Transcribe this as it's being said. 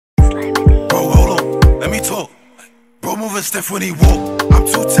let me talk. Bro moving stiff when he walk. I'm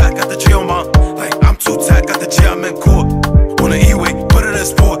too tack, got the J on my. Like, I'm too tack, got the J, I'm in court. On the E-way, put it in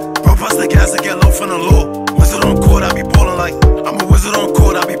sport. Bro bust the gas, I get low from the law. Wizard on court, I be ballin' like. I'm a wizard on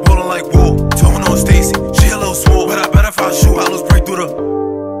court, I be ballin' like war. Tone on Stacy, she a little small. But I bet if I shoot, hollows break through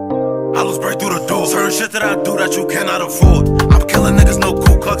the door. Certain shit that I do that you cannot afford. I'm killing niggas, no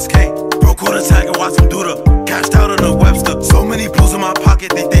Ku Klux K. Bro caught a tag and watch him do the. Cashed out on the Webster. So many blues in my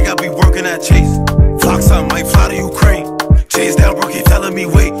pocket, they think I be working at Chase. Flock son might fly to Ukraine. Chase down, bro, keep telling me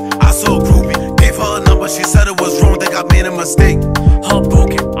wait. I saw a groupie, gave her a number, she said it was wrong, think I made a mistake.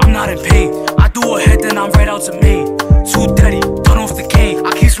 Heartbroken, I'm not in pain. I do a hit, then I'm right out to Maine. Too dirty, done off the cane.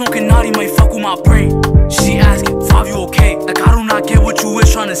 I keep smoking naughty, might fuck with my brain. She asking, 5, you okay? Like I do not get what you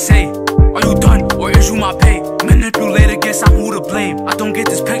is trying to say. Are you done, or is you my pay? Manipulator, guess I'm who to blame. I don't get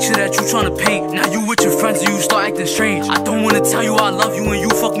this picture that you trying to paint. Now you with your friends and you start acting strange. I don't wanna tell you I love you and you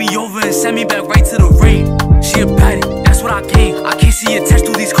fuck me over and send me back right to the rain. She a baddie, that's what I gain. I can't see your text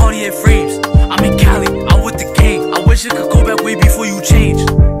through these Cartier frames. I'm in Cali, out with the gang. I wish it could